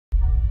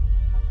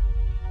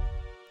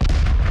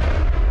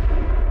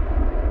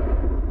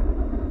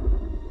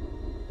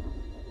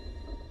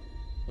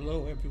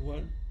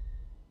everyone,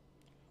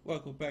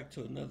 welcome back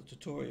to another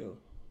tutorial.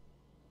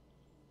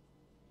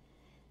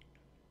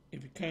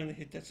 If you kindly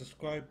hit that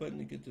subscribe button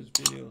and give this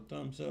video a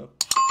thumbs up,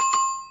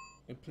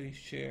 and please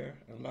share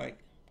and like,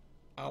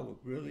 I would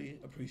really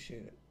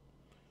appreciate it.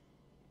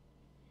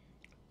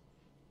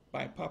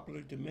 By popular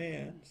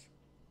demands,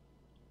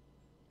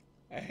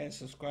 I had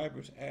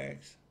subscribers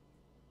ask,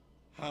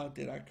 how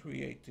did I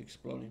create the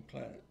exploding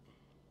planet?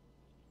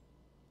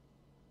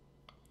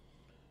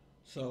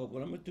 So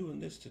what I'm going to do in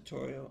this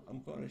tutorial,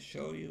 I'm going to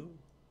show you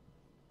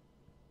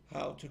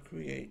how to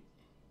create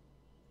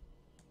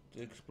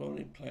the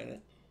exploding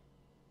planet.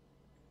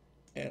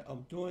 And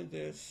I'm doing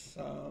this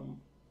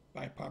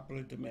by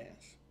popular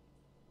demands.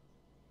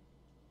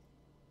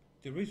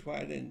 The reason why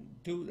I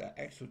didn't do the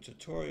actual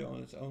tutorial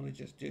and only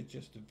just did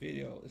just the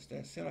video is that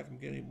it seems like I'm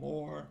getting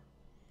more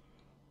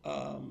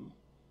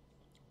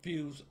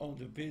views on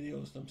the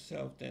videos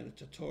themselves than the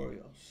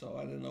tutorial. So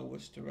I didn't know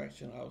which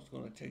direction I was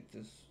going to take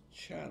this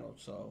channel.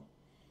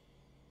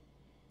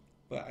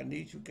 But I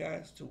need you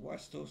guys to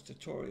watch those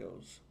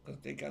tutorials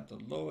because they got the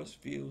lowest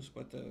views,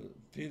 but the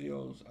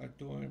videos are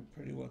doing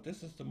pretty well.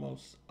 This is the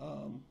most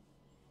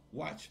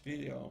watched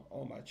video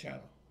on my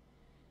channel.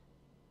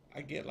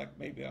 I get like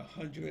maybe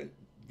 100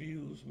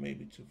 views,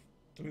 maybe to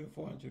 300 or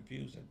 400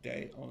 views a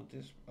day on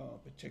this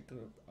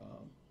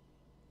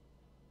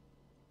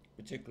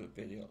particular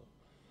video.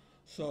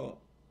 So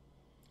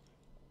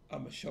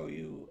I'm gonna show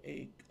you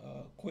a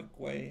quick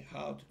way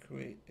how to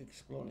create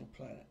exploding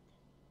planet.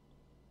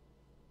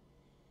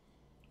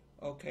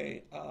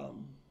 Okay,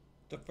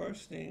 the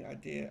first thing I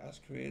did, I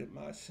created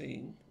my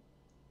scene,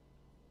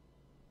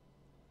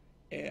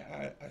 and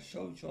I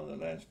showed you on the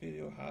last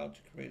video how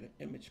to create an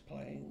image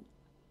plane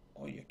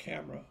on your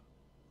camera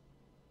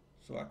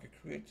so I could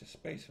create the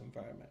space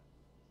environment,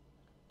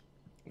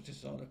 which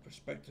is on the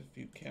perspective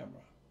view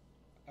camera.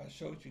 I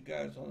showed you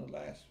guys on the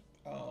last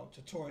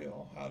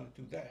tutorial on how to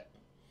do that.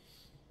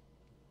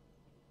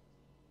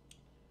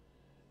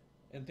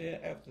 And then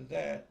after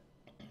that,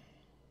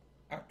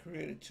 I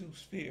created two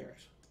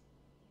spheres,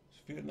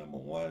 sphere number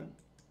 1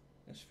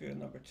 and sphere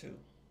number 2.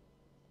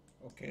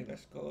 Okay,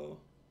 let's go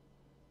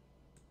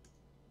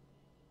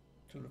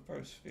to the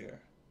first sphere.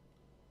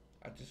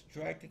 I just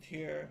dragged it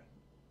here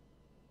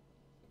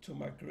to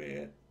my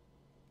grid.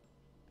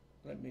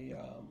 Let me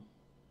let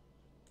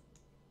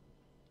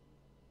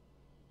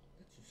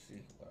you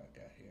see what I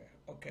got here.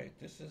 Okay,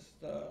 this is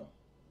the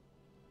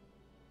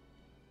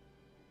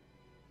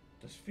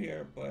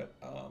sphere, but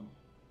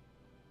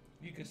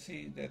you can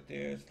see that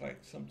there's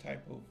like some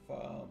type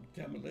of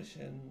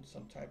demolition,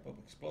 some type of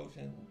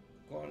explosion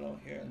going on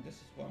here, and this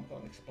is what I'm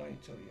going to explain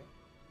to you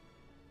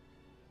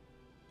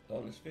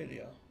on this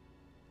video.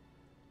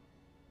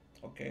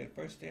 Okay, the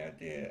first thing I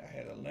did, I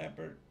had a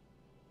Lambert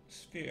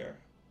sphere,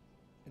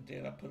 and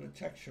then I put a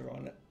texture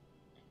on it.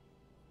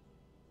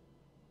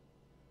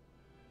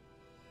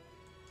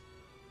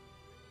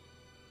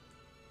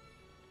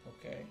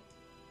 Okay.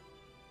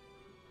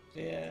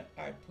 Then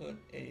I put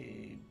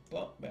a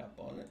bump map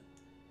on it.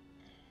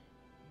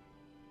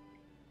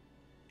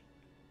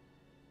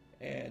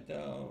 And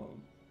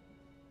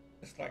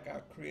it's like I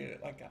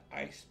created like an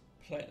ice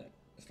planet.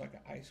 It's like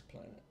an ice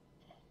planet.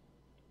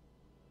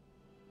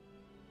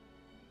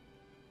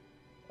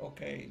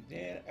 Okay,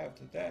 then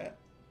after that,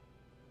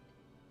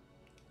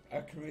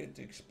 I created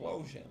the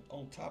explosion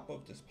on top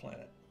of this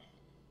planet.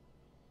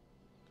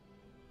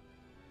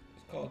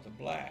 It's called the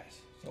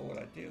blast. So what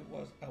I did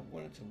was I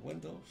went into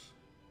Windows,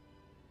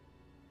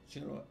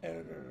 General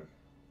Editor,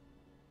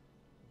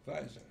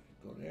 Advisor.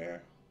 Go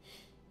there.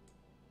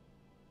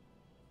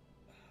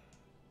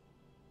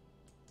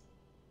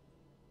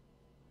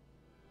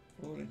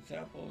 Fluid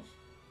examples,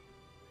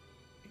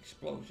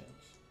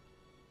 explosions.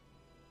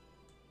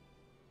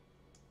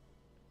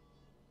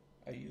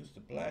 I used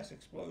the blast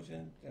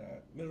explosion,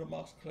 middle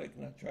mouse click,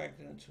 and I dragged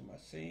it into my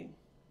scene.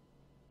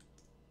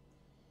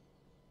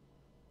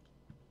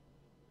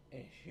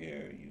 And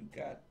here you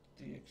got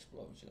the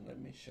explosion. Let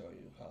me show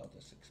you how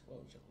this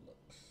explosion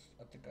looks.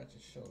 I think I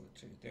just showed it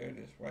to you. There it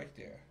is, right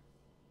there.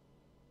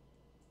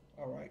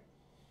 All right.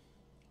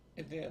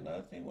 And then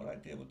another thing, what I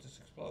did with this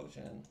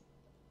explosion,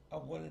 I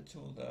went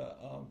into the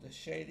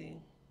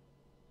shading,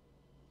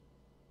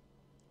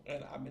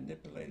 and I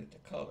manipulated the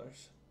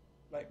colors,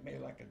 like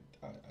made like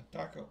a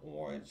darker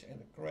orange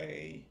and a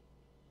gray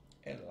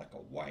and like a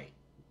white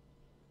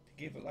to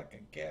give it like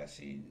a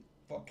gassy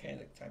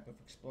volcanic type of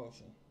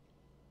explosion.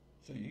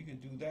 So you can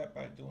do that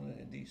by doing it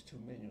in these two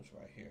menus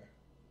right here.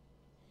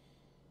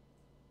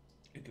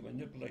 You can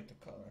manipulate the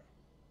color.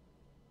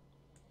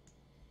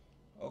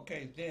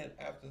 Okay, then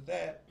after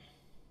that,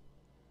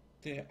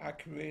 then I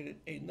created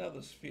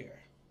another sphere.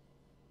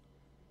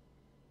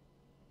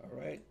 All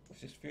right,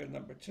 which is sphere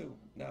number 2.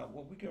 Now,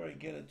 what we're going to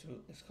get into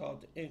is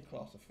called the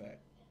Ncloth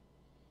effect.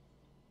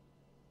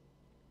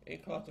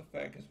 Ncloth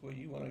effect is where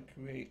you want to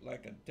create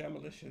like a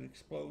demolition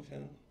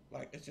explosion.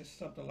 Like it's just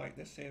something like,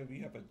 let's say if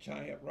you have a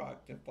giant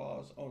rock that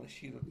falls on a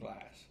sheet of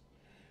glass,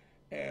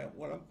 And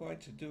what I'm going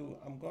to do,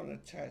 I'm going to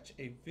attach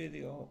a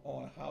video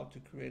on how to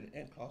create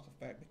an Ncloth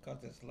effect,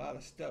 because there's a lot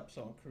of steps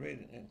on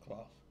creating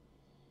Ncloth.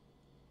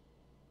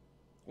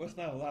 Well, it's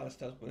not a lot of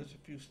steps, but there's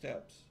a few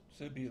steps.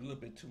 So it'd be a little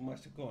bit too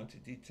much to go into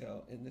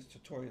detail in this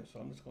tutorial. So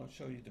I'm just going to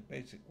show you the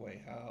basic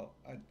way how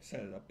I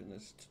set it up in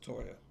this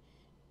tutorial.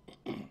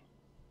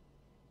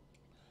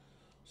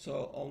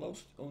 So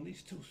on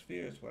these two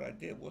spheres, what I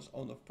did was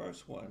on the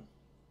first one,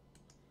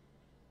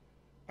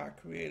 I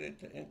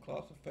created the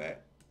Ncloth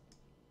effect.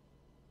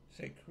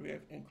 Say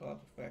create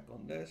Ncloth effect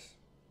on this,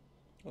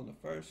 on the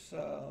first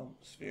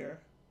sphere.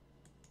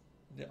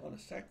 Then on the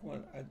second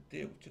one, I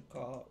did what you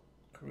call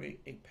create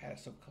a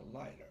passive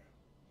collider.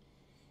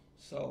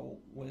 So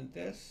when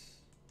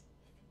this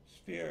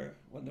sphere,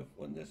 when the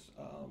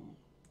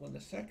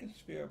second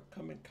sphere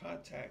come in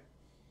contact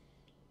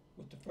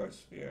with the first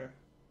sphere,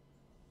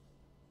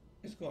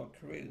 it's going to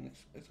create an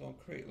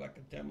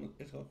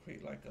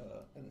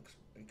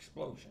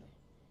explosion.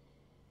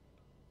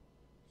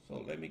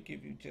 So let me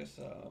give you just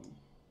an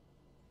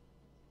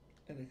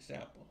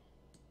example.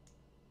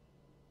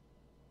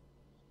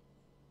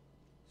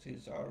 See,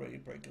 it's already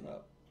breaking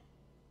up.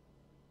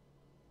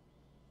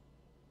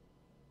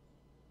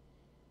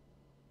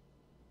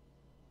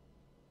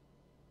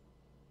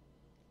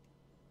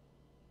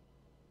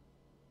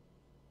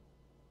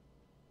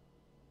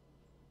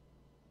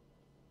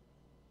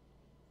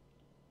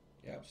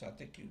 Yeah, so I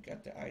think you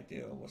got the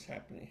idea of what's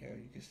happening here.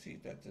 You can see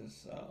that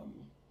this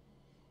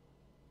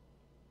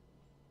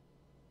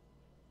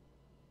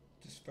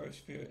first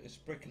sphere is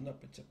breaking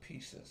up into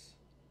pieces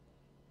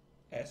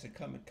as it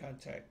come in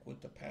contact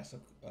with the passive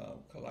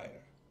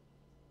collider.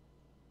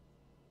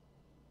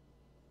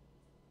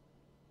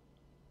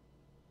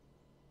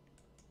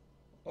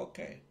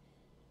 Okay,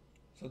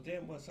 so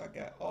then once I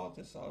got all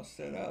this all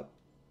set up,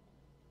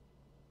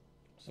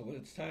 so what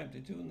it's time to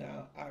do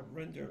now, I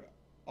render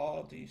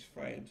all these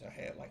frames. I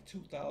had like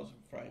 2,000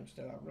 frames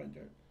that I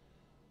rendered.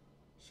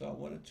 So I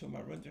went into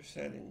my render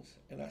settings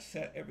and I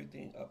set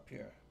everything up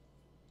here.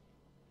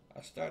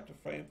 I start the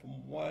frame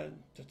from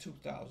 1 to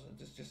 2,000.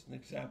 This is just an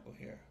example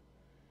here.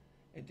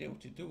 And then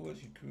what you do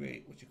is you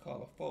create what you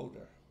call a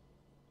folder.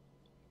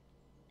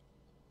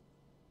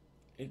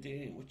 And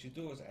then what you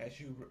do is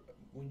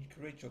when you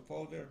create your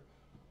folder,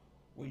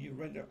 when you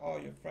render all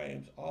your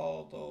frames,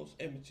 all those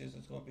images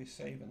is going to be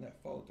saved in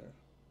that folder.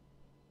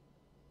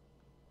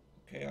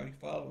 Okay, are you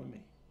following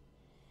me?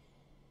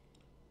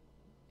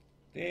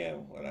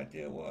 Then what I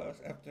did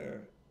was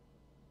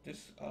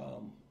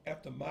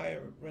after Maya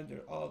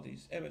rendered all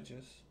these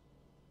images,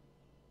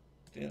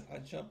 then I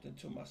jumped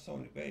into my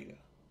Sony Vega.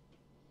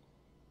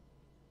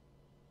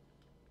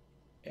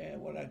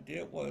 And what I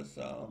did was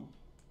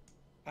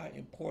I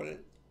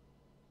imported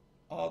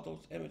all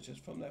those images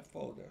from that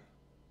folder.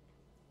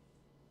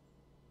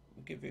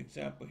 I'll give you an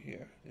example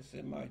here. It's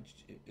in my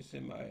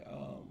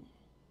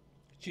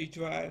G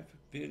drive,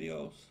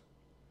 videos.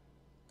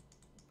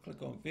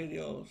 Click on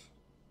videos.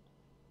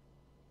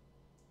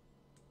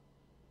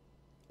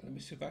 Let me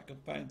see if I can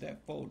find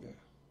that folder.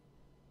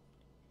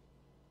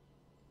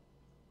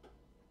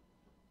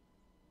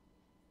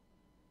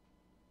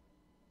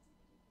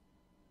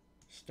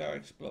 Star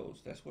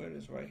explodes. That's where it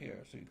is right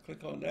here. So you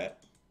click on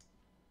that.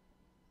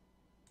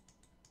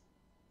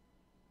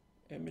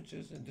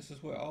 Images, and this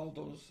is where all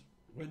those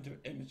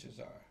rendered images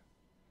are.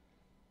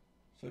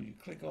 So you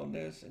click on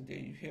this and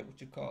then you hit what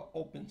you call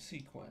open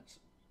sequence.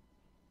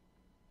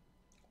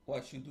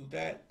 Once you do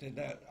that, then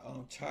that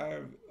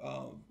entire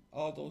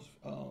all those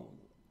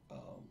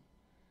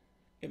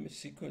image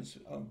sequence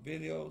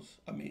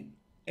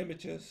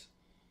images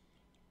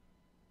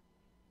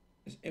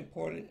is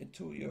imported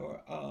into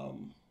your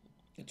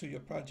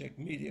project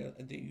media,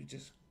 and then you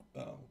just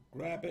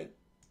grab it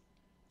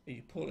and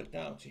you pull it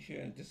down to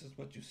here, and this is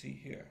what you see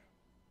here.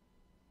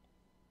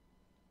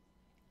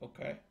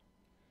 Okay.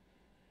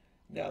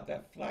 Now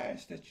that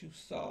flash that you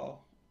saw,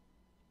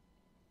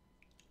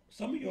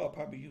 some of you all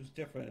probably use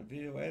different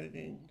video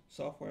editing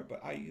software,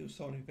 but I use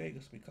Sony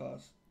Vegas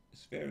because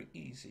it's very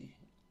easy.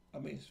 I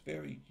mean, it's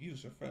very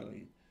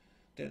user-friendly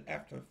than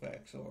After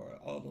Effects or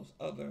all those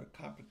other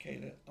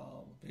complicated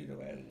video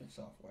editing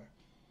software.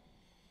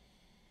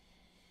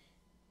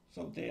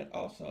 So then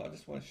also, I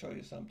just want to show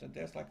you something.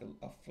 There's like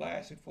a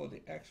flash before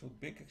the actual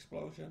big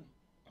explosion.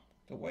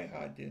 The way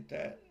how I did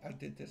that, I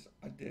did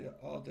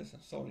all this in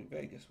Sony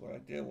Vegas. What I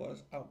did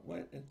was I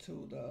went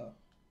into the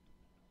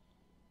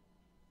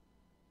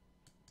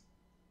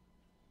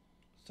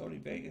Sony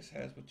Vegas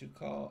has what you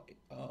call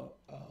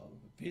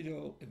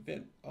visual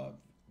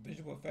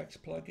effects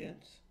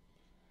plugins.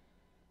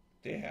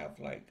 They have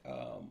like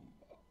a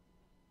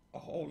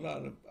whole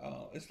lot of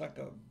it's like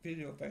a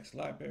video effects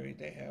library.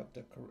 They have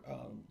the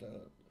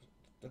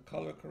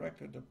color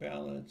corrector, the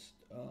balance.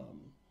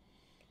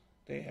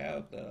 They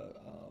have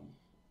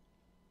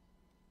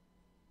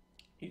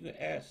you can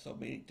add so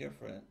many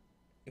different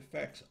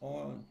effects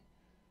on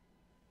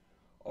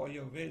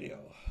your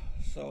video.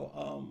 So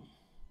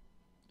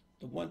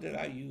the one that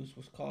I used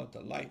was called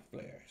the light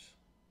flares.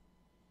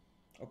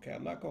 Okay,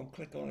 I'm not going to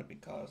click on it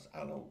because I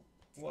don't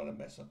want to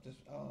mess up this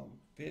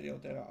video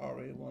that I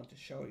already wanted to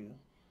show you.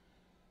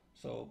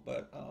 So,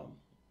 but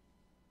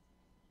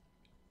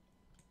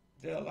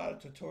there are a lot of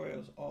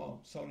tutorials on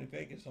Sony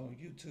Vegas on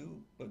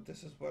YouTube, but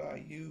this is what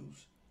I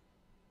use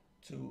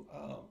to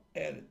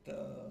edit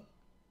the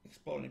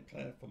exploding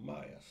planet for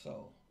Maya.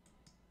 So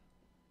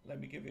let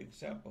me give you an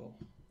example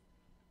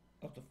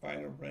of the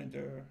final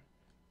render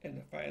and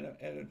the final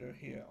editor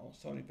here on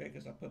Sony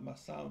Vegas. I put my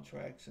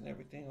soundtracks and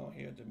everything on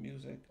here, the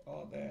music,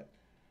 all that.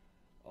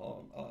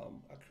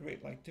 I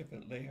create like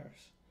different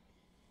layers.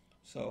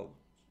 So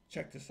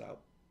check this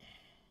out.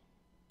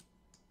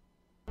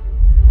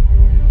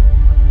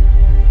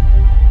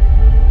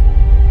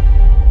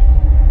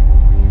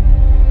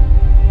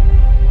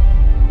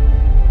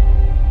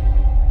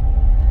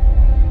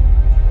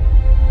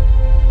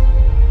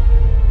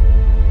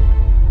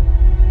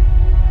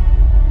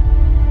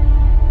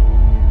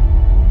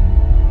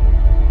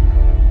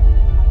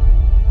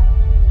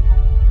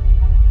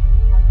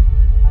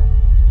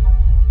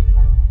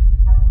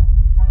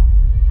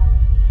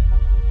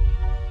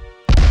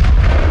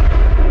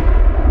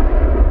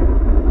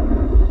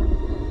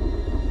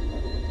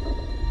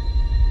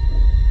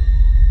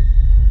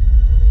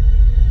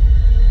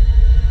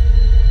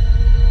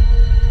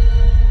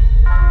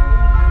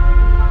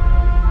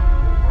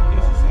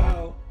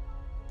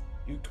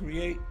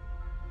 Create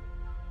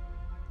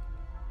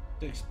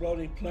the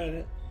exploding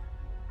planet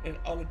in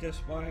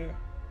Autodesk Maya,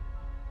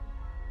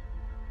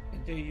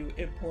 and then you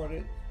import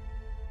it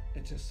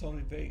into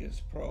Sony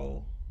Vegas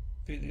Pro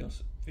video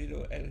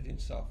editing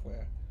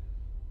software.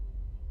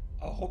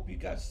 I hope you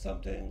got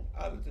something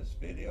out of this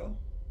video,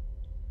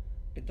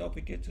 and don't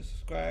forget to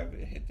subscribe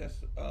and hit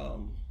this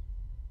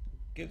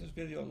give this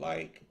video a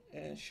like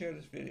and share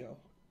this video.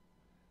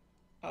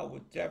 I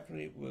would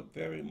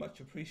very much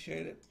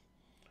appreciate it.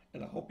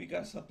 And I hope you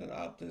got something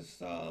out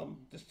this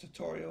this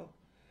tutorial.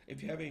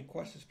 If you have any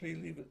questions, please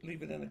leave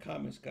it in the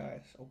comments,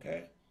 guys.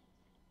 Okay?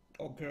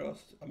 Or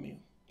girls. I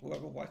mean,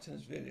 whoever watching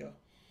this video.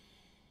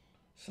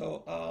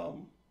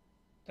 So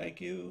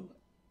thank you,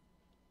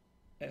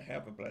 and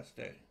have a blessed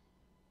day.